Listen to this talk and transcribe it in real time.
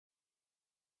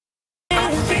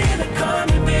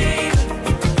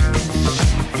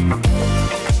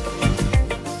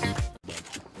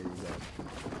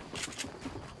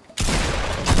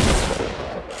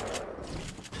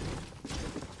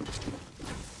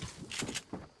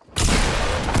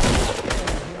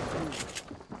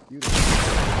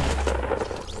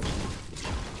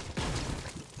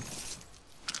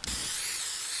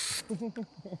There's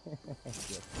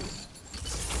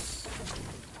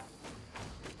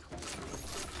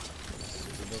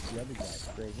the other guy.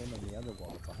 Spray him on the other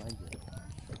wall behind you.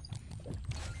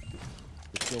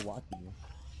 They're still watching you.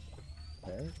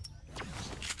 Okay?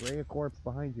 Spray a corpse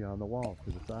behind you on the wall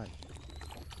to the side.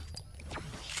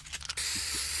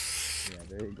 Yeah,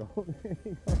 there you go.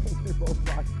 They're both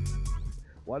watching.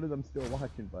 One of them's still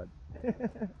watching, bud.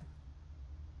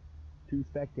 2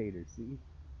 spectators, see?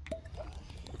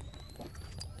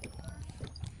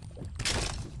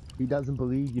 He doesn't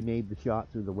believe you made the shot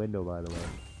through the window, by the way.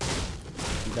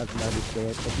 He doesn't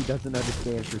understand. He doesn't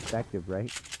understand perspective,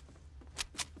 right?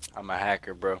 I'm a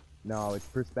hacker, bro. No, it's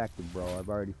perspective, bro. I've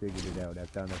already figured it out.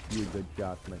 I've done a few good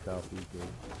shots myself these days.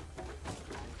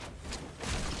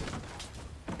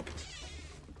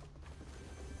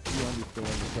 You understand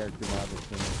the character model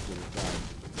things to the side,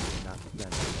 not the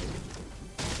center, right?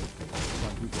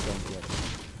 Some people don't get it.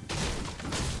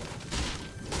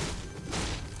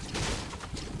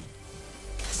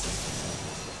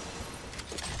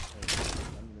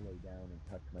 I'm gonna lay down and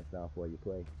touch myself while you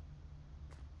play.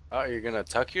 Oh, you're gonna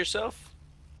tuck yourself?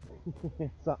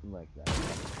 Something like that.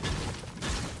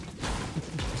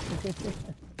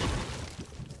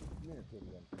 You're gonna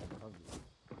pity, I'm hungry.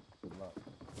 Good luck.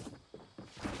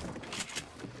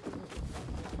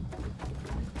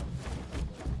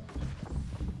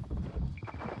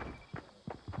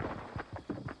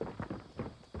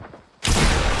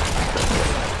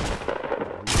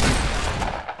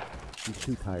 He's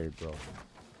too tired, bro.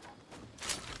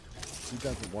 He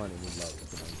doesn't want any love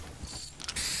tonight.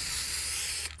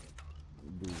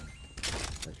 Dude,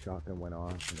 that shotgun went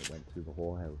off and it went through the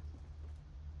whole house.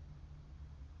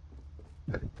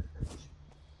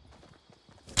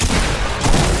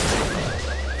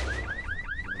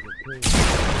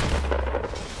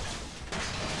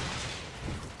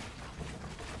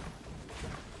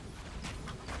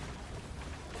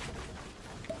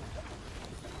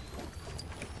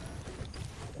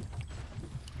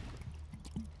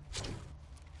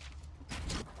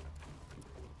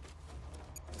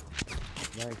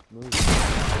 Nice move.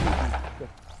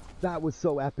 That was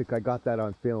so epic. I got that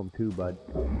on film too, bud.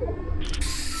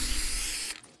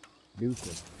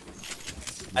 Newsom.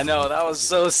 I know, that was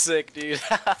so sick, dude.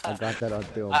 I got that on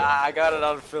film. I got it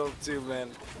on film too,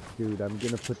 man. Dude, I'm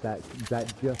gonna put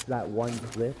just that one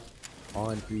clip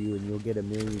on for you, and you'll get 1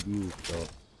 million views. So.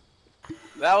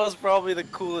 That was probably the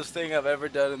coolest thing I've ever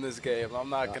done in this game. I'm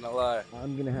not gonna lie.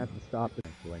 I'm gonna have to stop it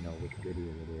so I know which video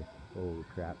it is. Holy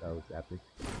crap, that was epic.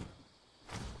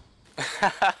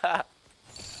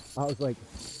 I was like,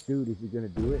 dude, is he gonna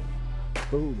do it?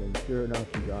 Boom, and sure enough,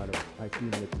 he got him. I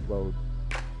seen him explode.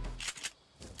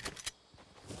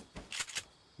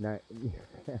 Not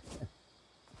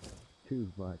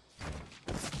too much.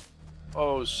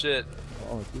 Oh shit.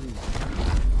 Oh, dude.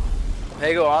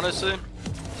 Pago, honestly,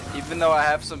 even though I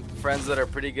have some friends that are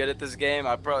pretty good at this game,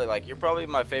 you're probably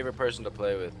my favorite person to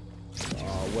play with.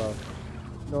 Oh, well,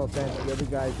 no offense, the other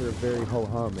guys are very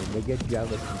ho-hum and they get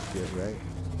jealous and shit, right?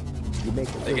 You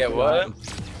make They get what?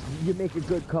 You make a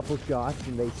good couple shots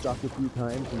and they suck a few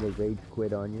times and they rage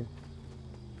quit on you.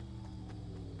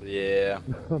 Yeah.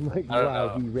 I'm like,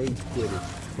 wow, he rage quitted.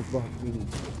 Fuck me.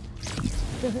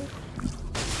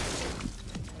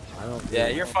 I don't. Yeah,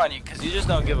 you're funny because you just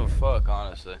don't give a fuck,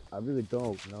 honestly. I really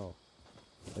don't, no.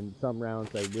 And some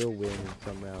rounds I will win and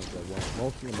some rounds I won't.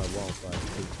 Most of them I won't, but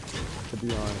to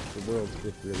be honest, the world's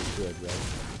just really good, right?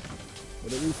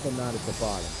 But at least I'm not at the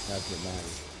bottom. That's what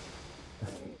matters.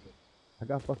 I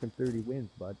got fucking 30 wins,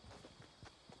 bud.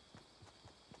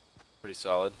 Pretty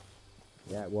solid.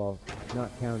 Yeah, well,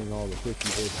 not counting all the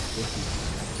 50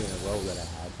 in a row that I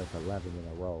had, that's 11 in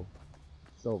a row.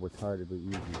 So retardedly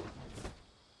easy.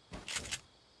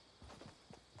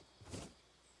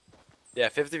 Yeah,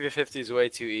 50-50 is way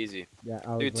too easy. Yeah,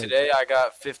 dude, like, today I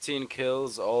got 15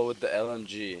 kills all with the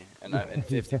LMG, and I'm in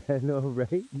 50. I know,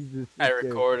 right? I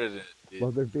recorded it, dude.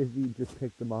 Well, they're busy, just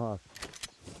pick them off.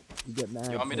 You get mad.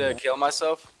 You want me to kill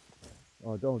myself?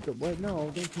 Oh, don't wait,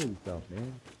 no, don't kill yourself,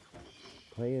 man.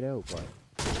 Play it out, bud.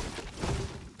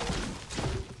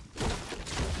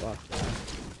 Fuck that.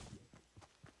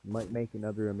 You might make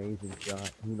another amazing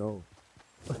shot, who knows?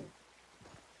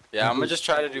 Yeah, I'm gonna just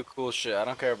try to do cool shit. I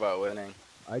don't care about winning.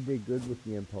 I did good with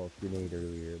the impulse grenade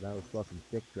earlier. That was fucking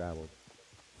sick travel.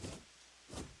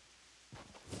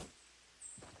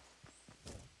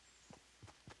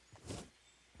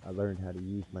 I learned how to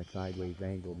use my sideways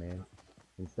angle, man.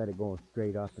 Instead of going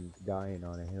straight up and dying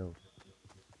on a hill.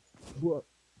 Whoop.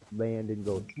 Land and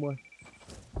go smush.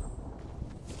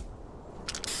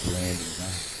 Land and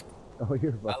die. Oh,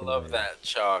 you're fucking I love right. that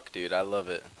chalk, dude. I love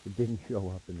it. It didn't show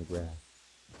up in the grass.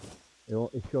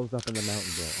 It shows up in the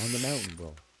mountain, bro. On the mountain,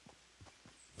 bro.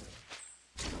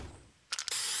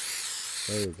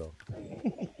 There you go.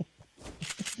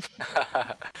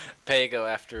 Pago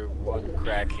after one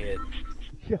crack hit.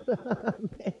 Shut up,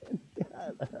 man. Shut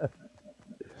up.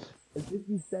 As if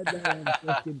you said that on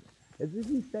fucking... As if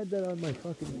you said that on my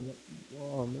fucking...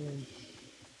 Oh, man.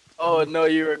 Oh no,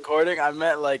 you recording? I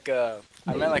meant like a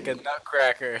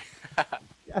nutcracker.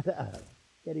 Shut up.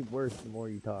 It's getting worse the more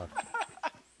you talk.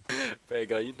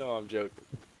 Pago, you know I'm joking.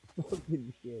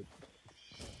 Fucking shit.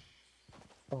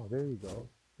 Oh, there you go.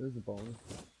 There's a bonus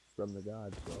from the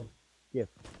gods, bro.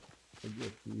 Gift. A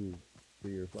gift to you for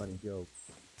your funny joke.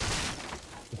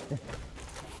 He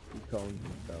cones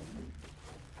himself.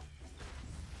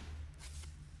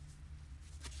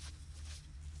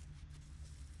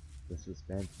 The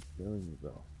suspense is killing me,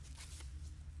 bro.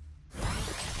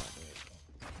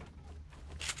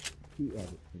 He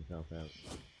edits himself out.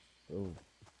 Oh.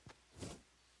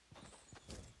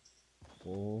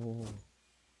 Oh.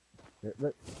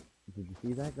 Look. Did you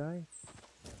see that guy?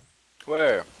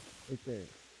 Where? Right there.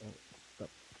 Oh, stop.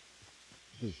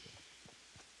 Please.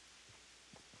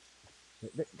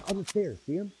 On the stairs,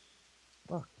 see him?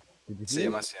 Fuck. Did you see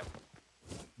him? I see him.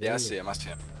 Yeah, I see him.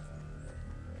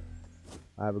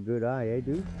 I have a good eye, eh,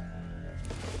 dude?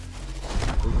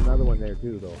 There's another one there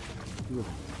too, though. Two of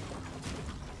them.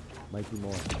 Might be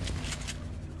more.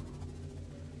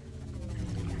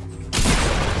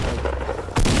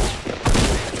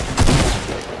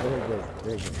 Very good,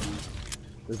 very good.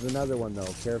 There's another one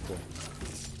though, careful.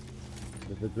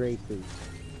 There's a gray suit.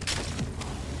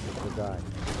 There's a guy.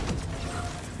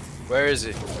 Where is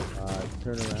he?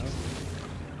 Turn around.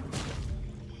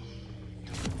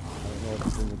 I don't know if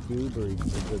it's in the cube or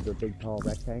he's the big tall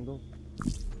rectangle.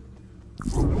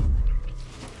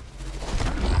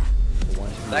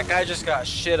 That guy just got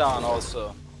shit on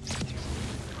also.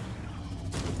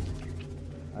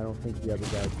 I don't think the other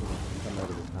guy's gonna come out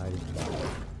of his hiding spot.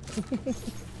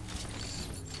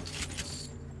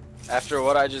 After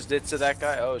what I just did to that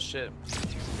guy, oh shit.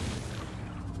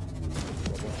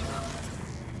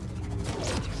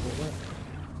 What?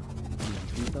 Did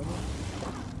you see someone?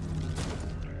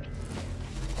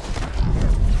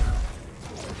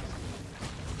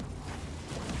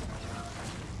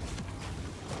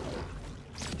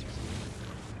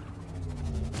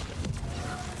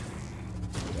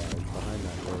 Yeah, he's behind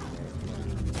that door, man.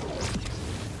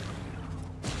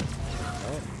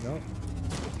 No.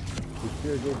 He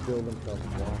sure did build himself a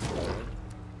wall, though.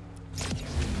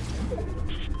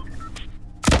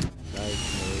 Nice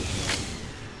move, man.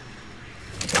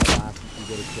 I'll laugh if you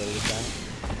get a kill with that.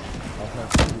 I'll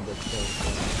have to do the kill.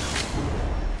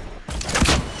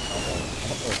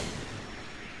 Uh-oh.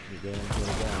 You're getting to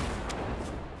it down.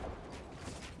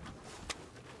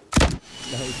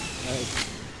 Nice.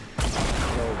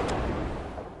 Oh,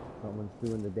 someone's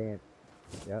doing the dance.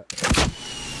 Yep.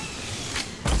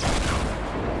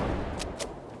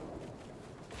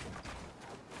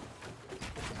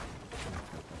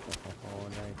 Oh,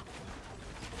 nice.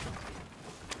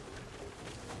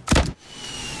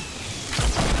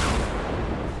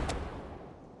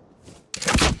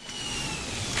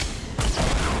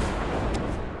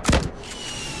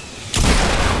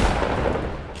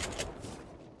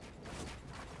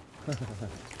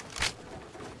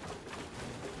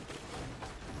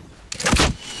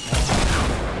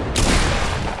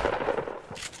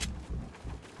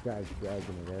 Guy's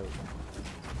dragging it out.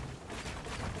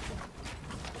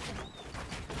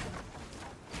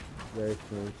 Very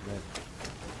smooth, man.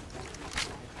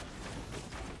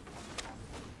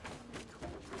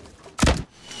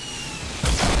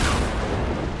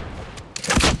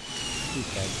 He's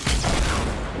dead.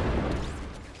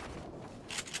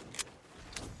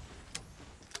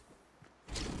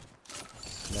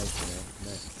 Nice, man.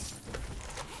 Nice.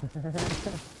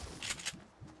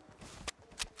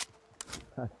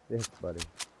 That's sick, buddy.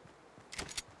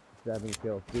 7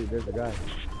 kills. Dude, there's a guy.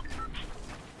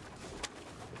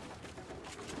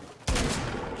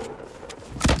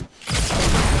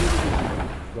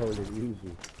 Loaded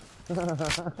easy.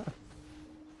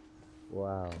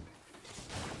 Wow.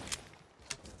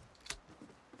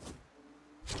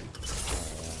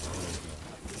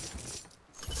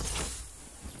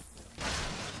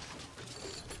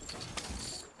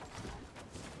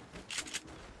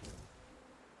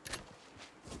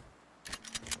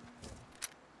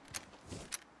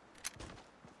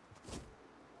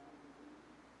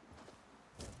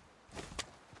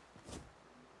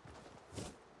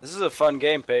 This is a fun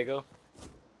game, Pago.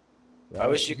 Yeah, I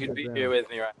wish you could be here with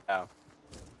me right now.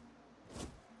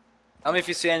 Tell me if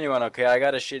you see anyone, okay? I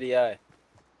got a shitty eye.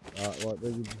 Well,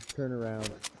 then you just turn around.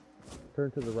 Turn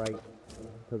to the right.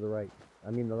 to the right.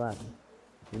 I mean the left.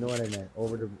 You know what I meant.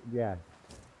 Over to, yeah.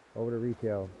 Over to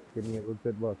retail. Give me a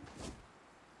good look.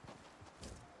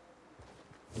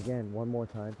 Again, one more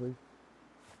time, please.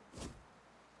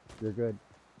 You're good.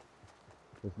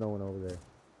 There's no one over there.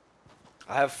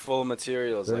 I have full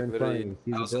materials, They're like in front of literally you.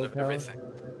 See the 1,000 build of tower? everything.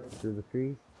 Through the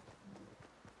trees?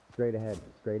 Straight ahead.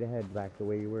 Straight ahead, back the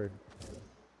way you were.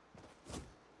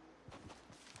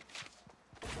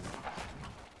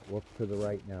 Look to the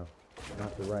right now.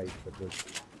 Not the right, but the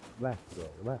left, bro.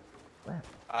 Left. Left.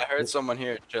 I heard someone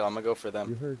here. Chill, I'm gonna go for You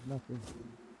them. heard nothing.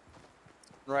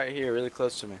 Right here, really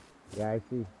close to me. Yeah, I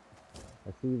see.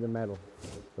 I see the metal.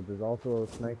 But there's also a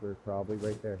sniper probably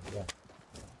right there. Yeah.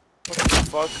 What the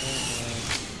fuck?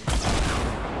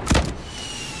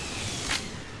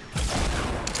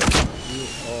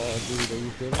 Oh, dude, are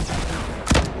you kidding?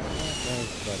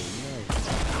 Nice, buddy. Nice.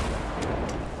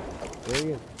 There he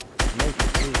is. Nice,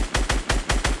 dude.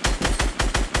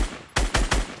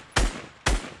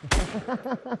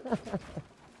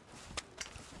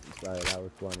 Sorry, that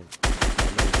was funny.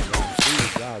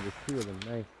 Wow, there's two of them.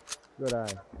 Nice. Good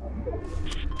eye.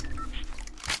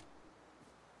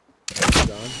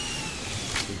 Done.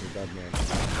 He's a dead man.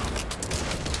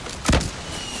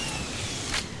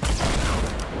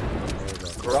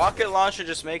 Rocket launcher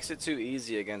just makes it too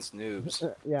easy against noobs.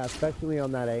 Yeah, especially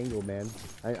on that angle, man.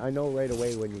 I know right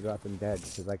away when you got them dead,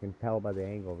 because I can tell by the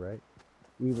angle, right?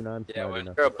 Even I'm Yeah, smart when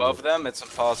enough you're to see above it. them, it's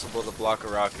impossible to block a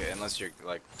rocket unless you're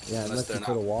like, Yeah, unless you they're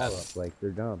put a not wall dead. up, like, they're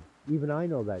dumb. Even I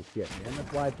know that shit, man.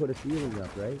 That's why I put a ceiling up,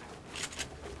 right?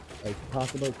 Like,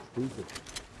 talk about stupid.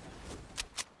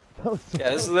 Yeah,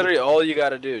 this is literally all you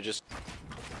gotta do. Just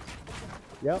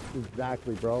Yep,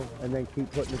 exactly, bro. And then keep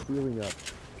putting the ceiling up.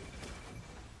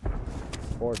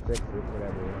 Or fix it,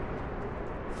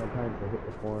 whatever. Sometimes they hit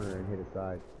the corner and hit a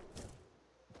side.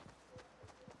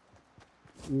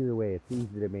 Either way, it's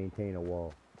easy to maintain a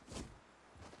wall.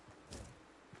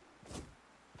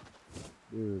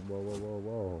 Dude, whoa, whoa, whoa,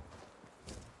 whoa.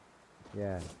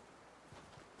 Yeah.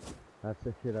 That's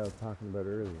the shit I was talking about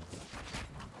earlier.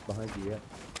 Behind you, yeah.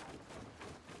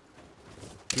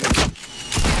 Dude,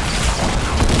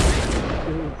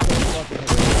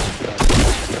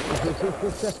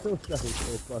 that's so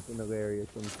fucking hilarious.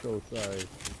 I'm so sorry.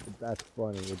 But that's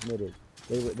funny, admit it.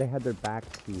 They had their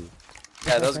backs to you.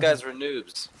 yeah, those guys were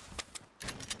noobs.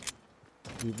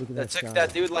 Dude, look at That took shot.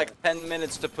 that dude like 10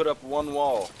 minutes to put up one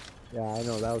wall. Yeah, I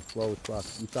know, that was slow as fuck.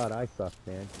 You thought I sucked,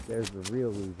 man. There's the real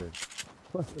loser.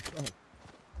 What the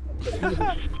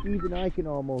fuck? Even I can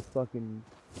almost fucking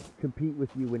compete with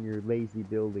you when you're lazy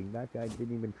building. That guy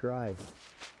didn't even try.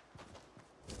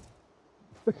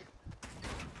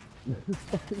 This is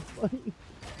fucking funny.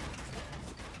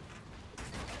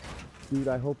 Dude,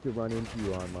 I hope to run into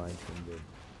you online someday.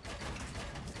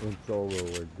 In solo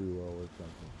or duo or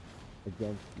something.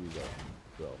 Against you though,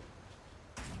 bro.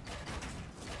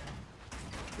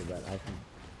 So that I can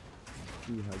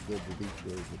see how good the these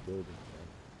days are building, man.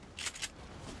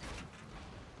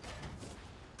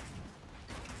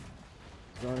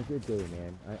 It's on a good day,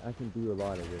 man. I can do a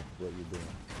lot of this, what you're doing.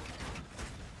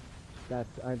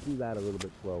 I do that a little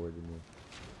bit slower than you.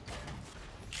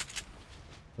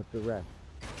 But the rest,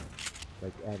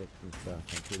 like edits and stuff,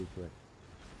 I'm pretty quick.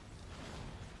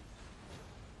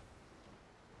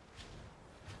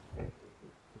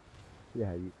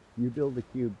 Yeah, you build a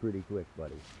cube pretty quick,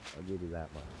 buddy. I'll give you that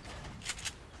much.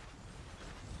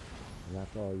 And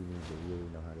that's all you need to really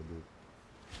know how to do.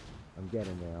 I'm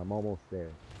getting there. I'm almost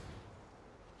there.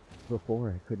 Before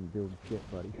I couldn't build shit,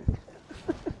 buddy.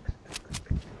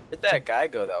 Where'd that guy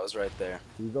go that was right there?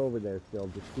 He's over there still.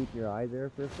 Just keep your eye there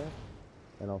for a sec,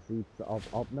 and I'll see.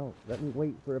 No, let me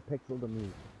wait for a pixel to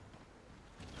move.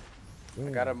 I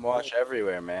gotta watch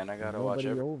everywhere, man. I gotta watch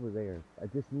everywhere. everywhere. Over there. I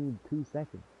just need 2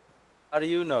 seconds. How do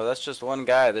you know? That's just one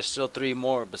guy. There's still 3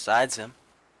 more besides him.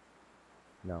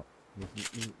 No, he's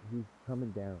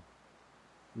coming down.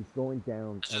 He's going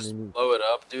down Just underneath. blow it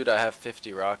up, dude. I have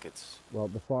 50 rockets. Well,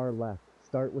 the far left.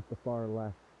 Start with the far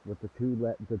left, with the two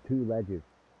ledges.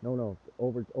 No,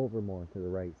 over more to the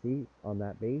right. See, on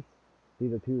that base, see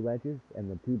the 2 ledges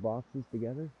and the 2 boxes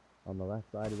together on the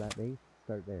left side of that base.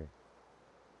 Start there.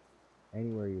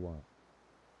 Anywhere you want,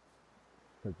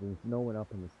 because there's no one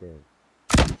up in the stairs.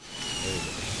 There you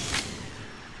go.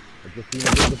 I just seen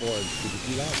him the board. Did you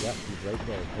see that? Yep, he's right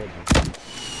there. Told you.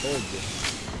 Told you.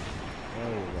 There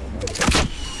you go.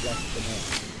 Flush them out.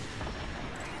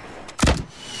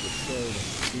 Destroy them.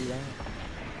 See that?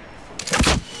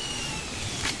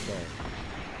 Okay.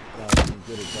 That was some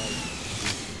good advice.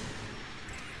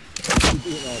 You're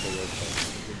doing all the work,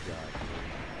 though. Good job.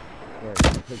 There,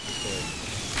 I'll take the sword.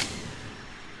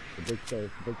 big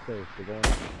stairs, the big stairs. We're going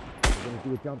up. We're gonna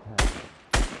do a jump pad.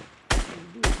 We're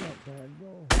gonna do a jump pad,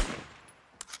 bro.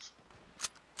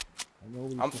 I know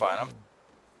we I'm fine.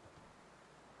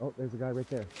 Oh, there's a guy right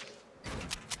there.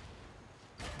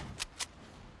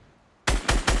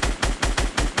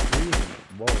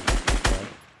 Whoa. Okay.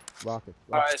 Rockets.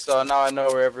 Alright, so now I know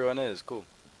where everyone is. Cool.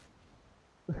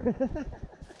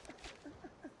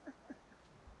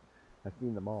 I've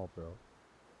seen them all, bro.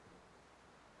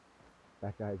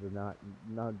 That guys are not,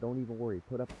 don't even worry.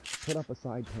 Put up a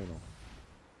side panel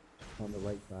on the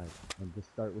right side and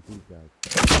just start with these guys.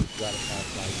 You've got to have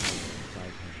side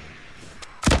panel.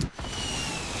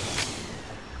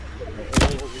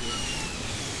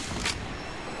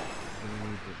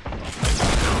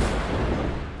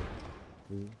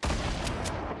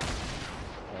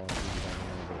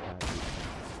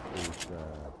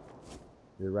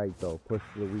 You're right though, push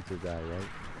the weaker guy, right?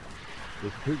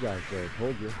 There's two guys there, I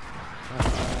told you.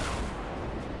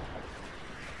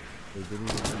 They didn't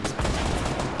even see it.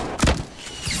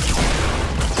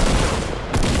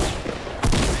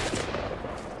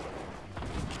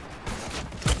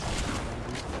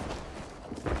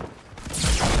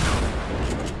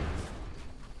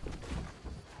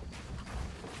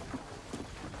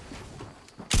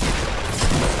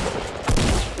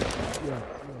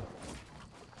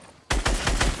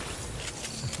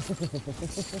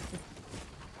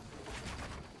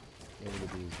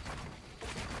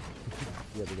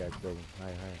 The other guy's building.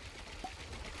 Higher.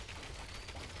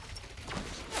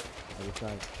 Other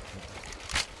side.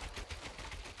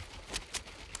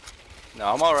 No,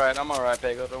 I'm alright,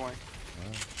 Pego, don't worry.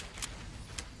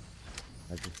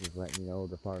 I just was letting you know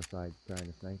the far side's trying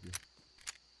to snipe you.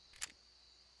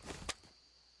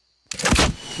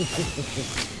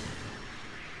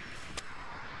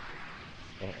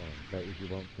 Bet you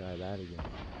won't try that again.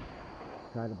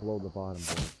 Try to blow the bottom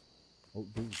board. Oh,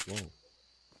 dude, whoa.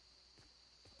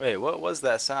 Wait, what was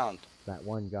that sound? That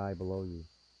one guy below you.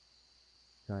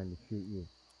 Trying to shoot you.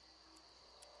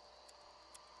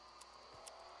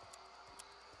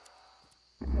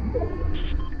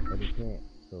 But he can't,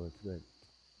 so it's good.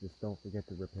 Just don't forget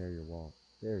to repair your wall.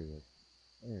 There he is.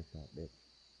 There's that bitch.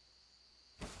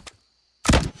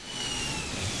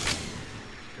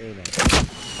 Very nice.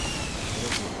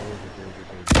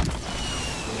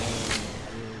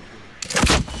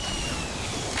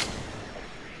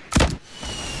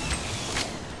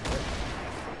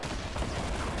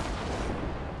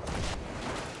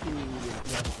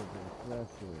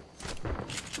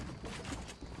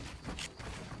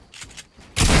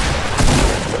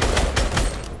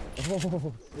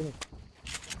 Oh, shit.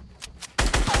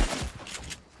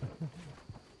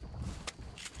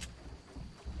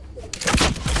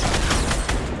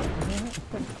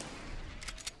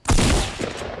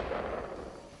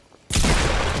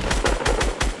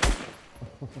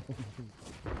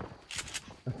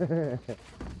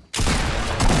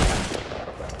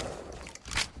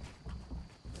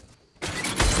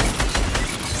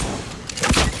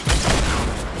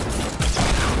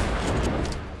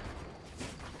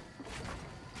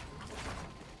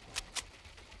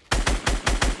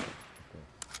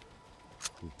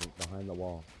 Behind the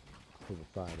wall, to the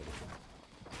side of it.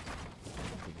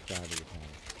 To the side of the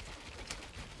tower.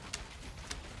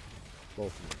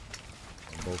 Both of them.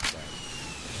 On both sides.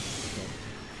 Okay.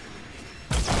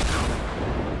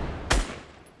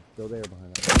 Still there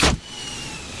behind that.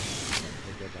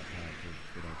 We'll get that tower too.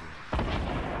 Good idea.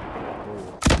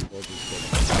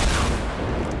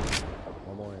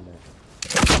 One more in there.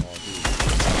 Oh, dude.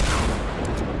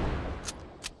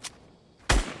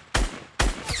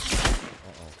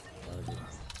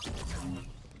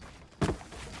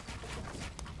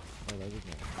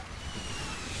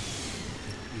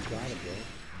 You got it, bro.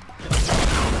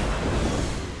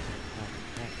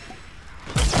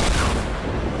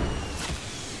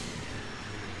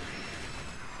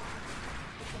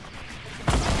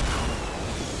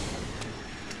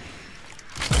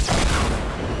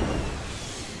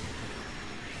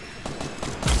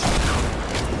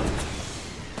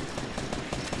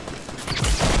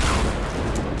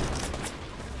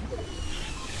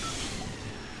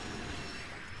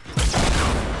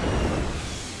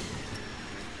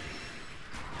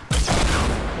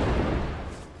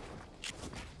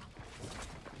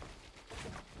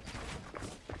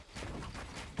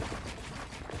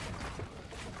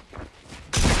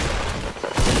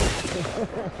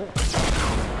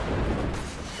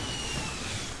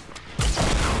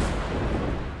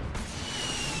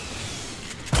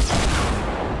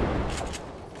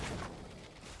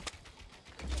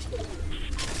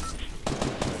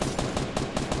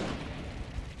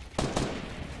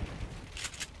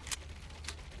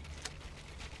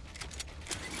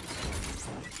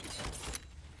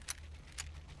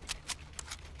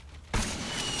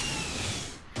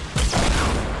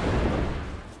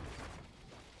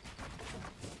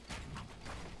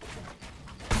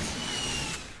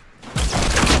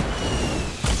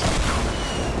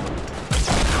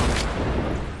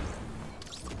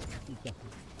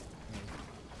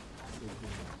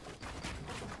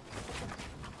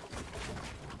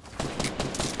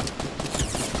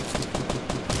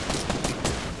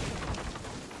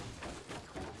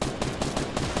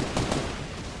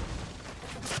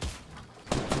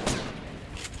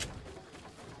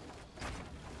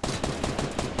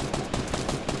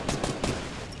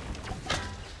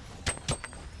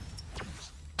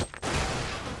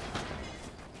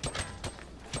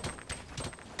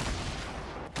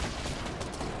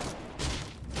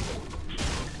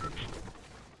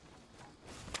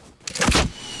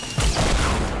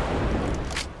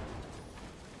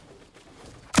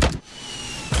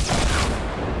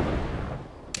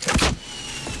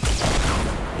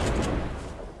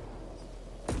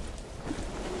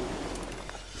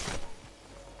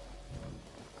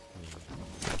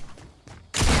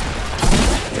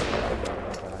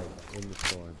 In the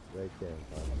storm, right there.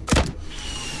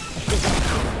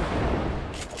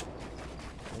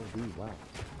 Oh, dude, wow.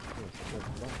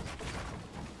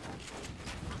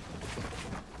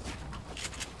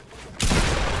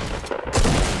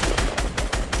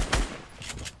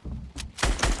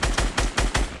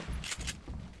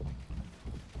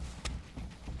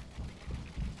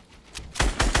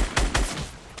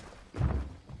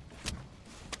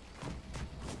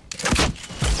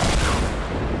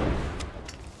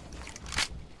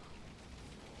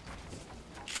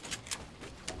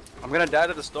 I'm gonna die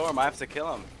to the storm. I have to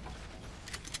kill him.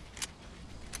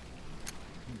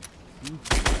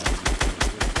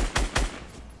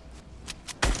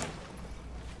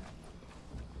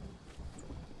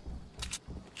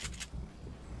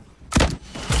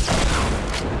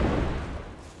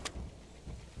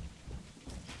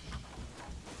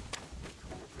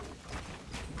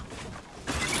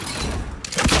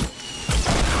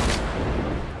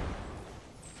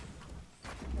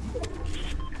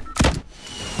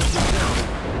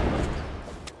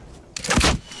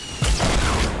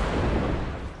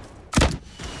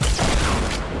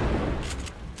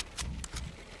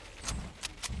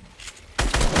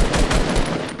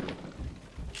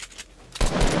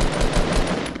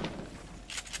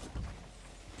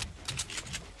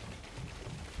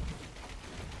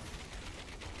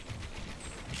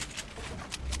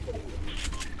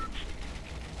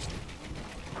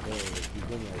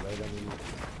 Right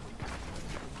underneath.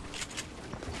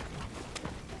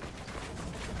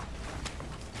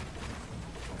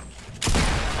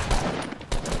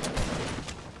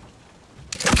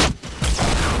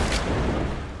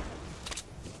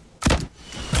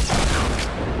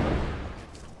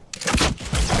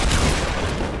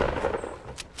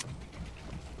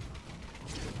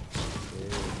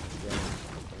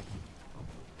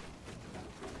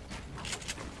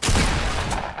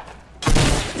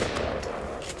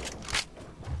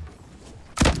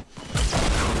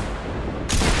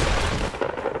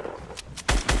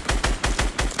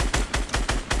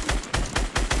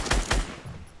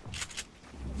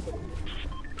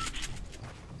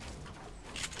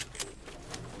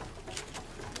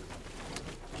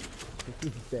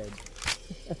 He's dead.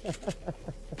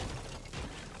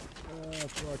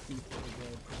 Fuck, he's so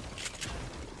dead.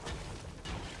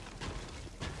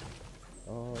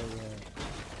 Oh,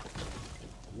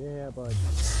 yeah. Yeah, bud.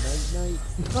 Night.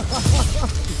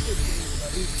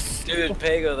 Dude,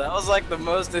 Pago, that was like the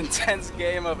most intense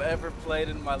game I've ever played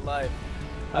in my life.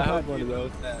 I hope one you of know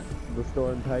those. that. The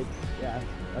storm types. Yeah,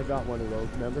 I got one of those,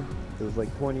 remember? It was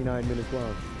like 29 minutes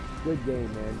long. Good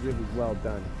game, man. Really well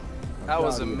done. That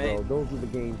was amazing. Those are the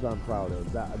games I'm proud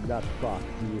of. That's props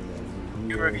to you,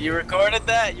 man. You recorded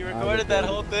that? You recorded that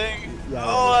whole thing? Yeah,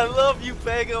 oh, yeah. I love you,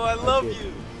 Pago. I love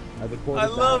you. I recorded I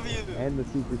love that you. and the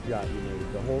super shot you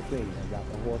made. The whole thing. I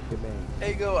got the whole shebang.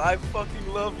 Pago, I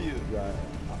fucking love you. Yeah,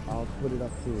 I'll put it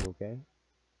up soon, okay?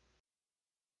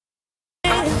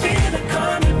 I'll be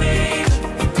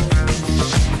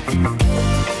the